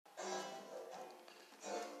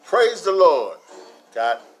Praise the Lord.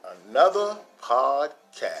 Got another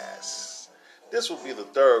podcast. This will be the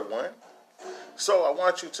third one. So I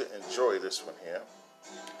want you to enjoy this one here.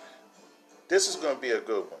 This is going to be a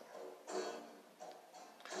good one.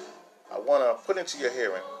 I want to put into your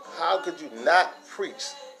hearing, how could you not preach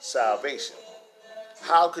salvation?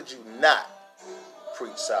 How could you not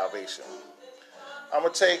preach salvation? I'm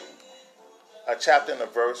going to take a chapter and a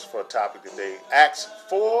verse for a topic today. Acts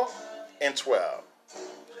 4:12.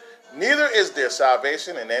 Neither is there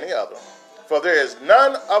salvation in any other, for there is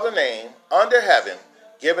none other name under heaven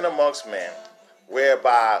given amongst men,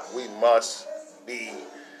 whereby we must be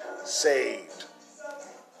saved.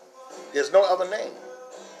 There's no other name.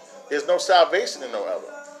 There's no salvation in no other.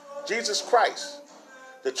 Jesus Christ,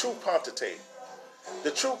 the true potentate,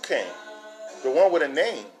 the true king, the one with a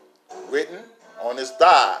name written on his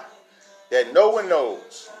thigh that no one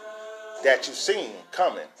knows, that you've seen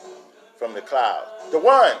coming from the cloud. The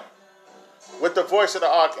one with the voice of the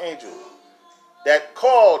archangel that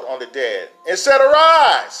called on the dead and said,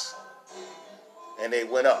 "Arise!" And they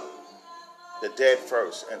went up, the dead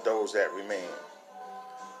first and those that remain.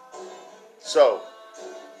 So,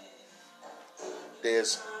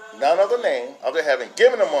 there's none other name under heaven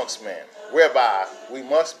given amongst men, whereby we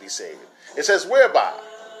must be saved. It says whereby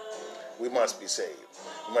we must be saved.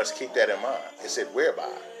 You must keep that in mind. It said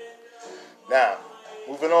whereby. Now,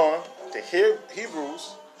 moving on to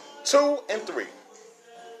Hebrews 2:3.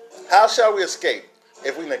 How shall we escape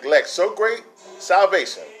if we neglect so great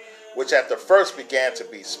salvation, which at the first began to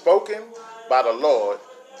be spoken by the Lord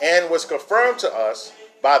and was confirmed to us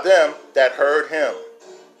by them that heard him?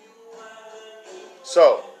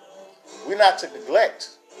 So, we're not to neglect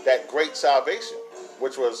that great salvation,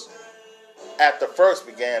 which was at the first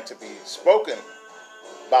began to be spoken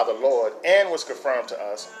by the Lord and was confirmed to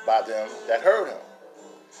us by them that heard him.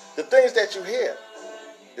 The things that you hear,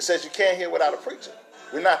 it says you can't hear without a preacher.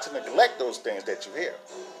 We're not to neglect those things that you hear.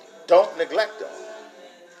 Don't neglect them.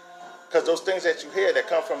 Because those things that you hear that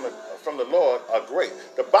come from the Lord are great.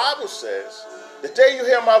 The Bible says, the day you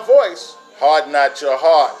hear my voice, harden not your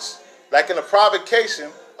hearts. Like in the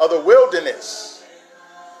provocation of the wilderness,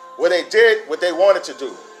 where they did what they wanted to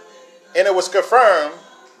do. And it was confirmed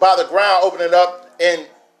by the ground opening up and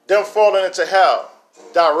them falling into hell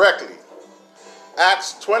directly.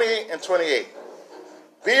 Acts 28:28.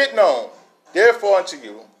 Be it known, therefore, unto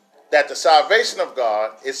you, that the salvation of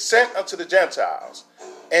God is sent unto the Gentiles,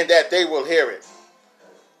 and that they will hear it.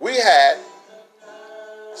 We had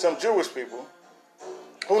some Jewish people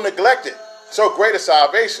who neglected so great a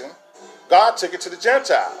salvation, God took it to the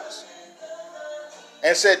Gentiles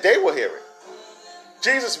and said they will hear it.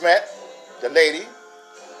 Jesus met the lady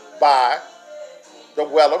by the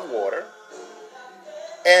well of water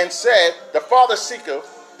and said, the Father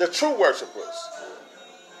seeketh the true worshipers,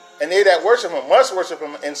 and they that worship him must worship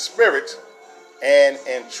him in spirit and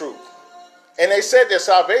in truth. And they said their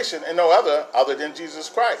salvation in no other than Jesus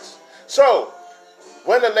Christ. So,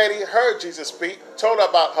 when the lady heard Jesus speak, told her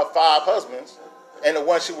about her 5 husbands, and the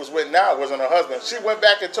one she was with now wasn't her husband, she went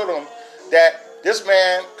back and told him that this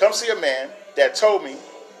man, come see a man that told me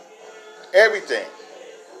everything.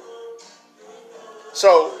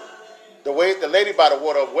 So, the lady by the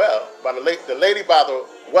water well, the lady by the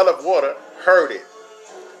well of water heard it.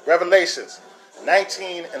 Revelations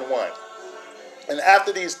 19:1. And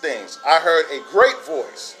after these things, I heard a great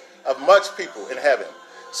voice of much people in heaven,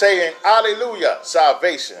 saying, Alleluia,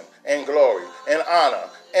 salvation and glory and honor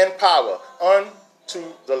and power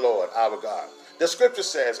unto the Lord our God. The scripture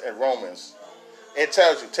says in Romans, it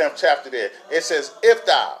tells you, 10th chapter there, it says, if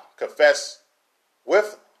thou confess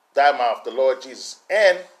with thy mouth the Lord Jesus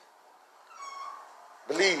and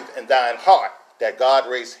believe in thine heart that God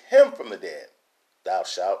raised him from the dead, thou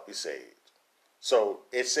shalt be saved. So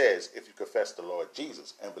it says, if you confess the Lord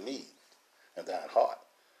Jesus and believe in thine heart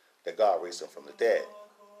that God raised him from the dead,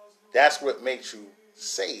 that's what makes you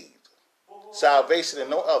saved. Salvation and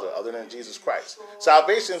no other than Jesus Christ.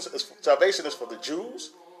 Salvation is for the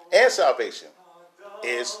Jews, and salvation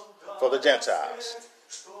is for the Gentiles.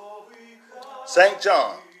 St.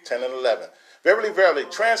 John 10:11. Verily, verily,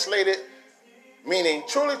 translated, meaning,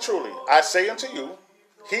 truly, truly, I say unto you,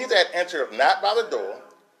 he that entereth not by the door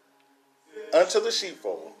unto the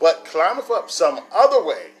sheepfold, but climbeth up some other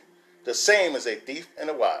way, the same is a thief and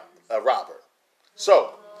a robber.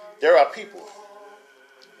 So, there are people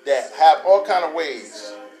that have all kind of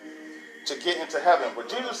ways to get into heaven, but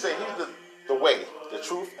Jesus said he's the way, the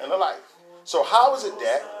truth, and the life. So how is it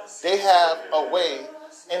that they have a way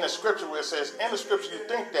in the scripture where it says, in the scripture you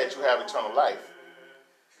think that you have eternal life,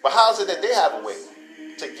 but how is it that they have a way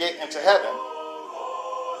to get into heaven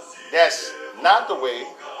that's not the way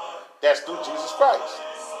That's through Jesus Christ.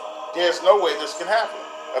 There's no way this can happen,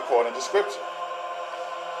 according to Scripture.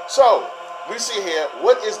 So, we see here,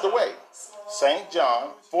 what is the way? St.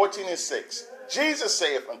 John 14:6. Jesus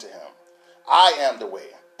saith unto him, I am the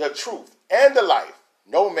way, the truth, and the life.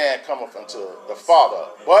 No man cometh unto the Father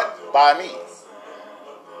but by me.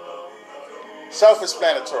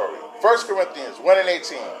 Self-explanatory. 1 Corinthians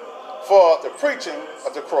 1:18. For the preaching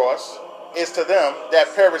of the cross is to them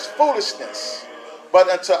that perish foolishness, but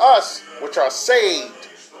unto us which are saved,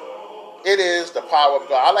 it is the power of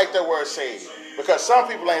God. I like that word saved, because some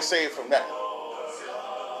people ain't saved from nothing.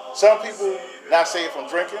 Some people not saved from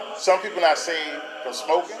drinking. Some people not saved from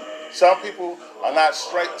smoking. Some people are not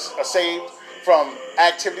saved from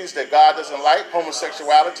activities that God doesn't like,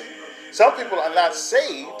 homosexuality. Some people are not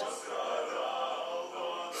saved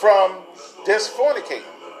from just fornicating,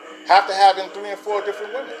 after having 3 and 4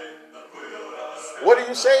 different women. What are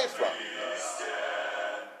you saved from?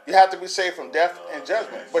 You have to be saved from death and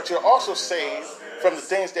judgment, but you're also saved from the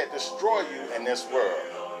things that destroy you in this world.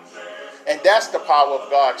 And that's the power of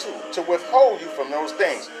God too, to withhold you from those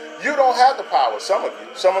things. You don't have the power, some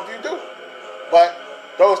of you do. But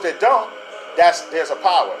those that don't, there's a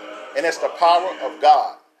power. And it's the power of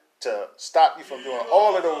God to stop you from doing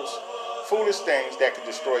all of those foolish things that can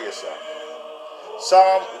destroy yourself.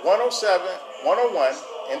 Psalm 101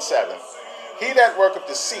 and 7. He that worketh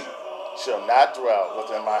deceit shall not dwell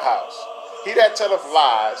within my house. He that telleth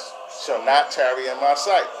lies shall not tarry in my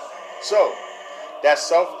sight. So, that's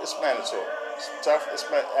self-explanatory.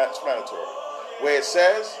 Where it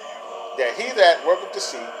says that he that worketh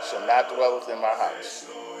deceit shall not dwell within my house.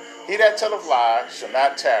 He that telleth lies shall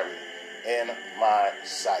not tarry in my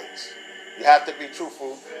sight. You have to be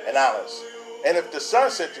truthful and honest. And if the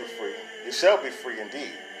Son set you free, you shall be free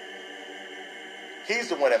indeed. He's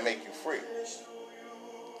the one that make you free.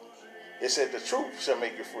 It said the truth shall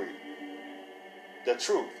make you free. The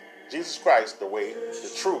truth. Jesus Christ, the way,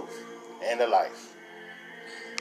 the truth, and the life.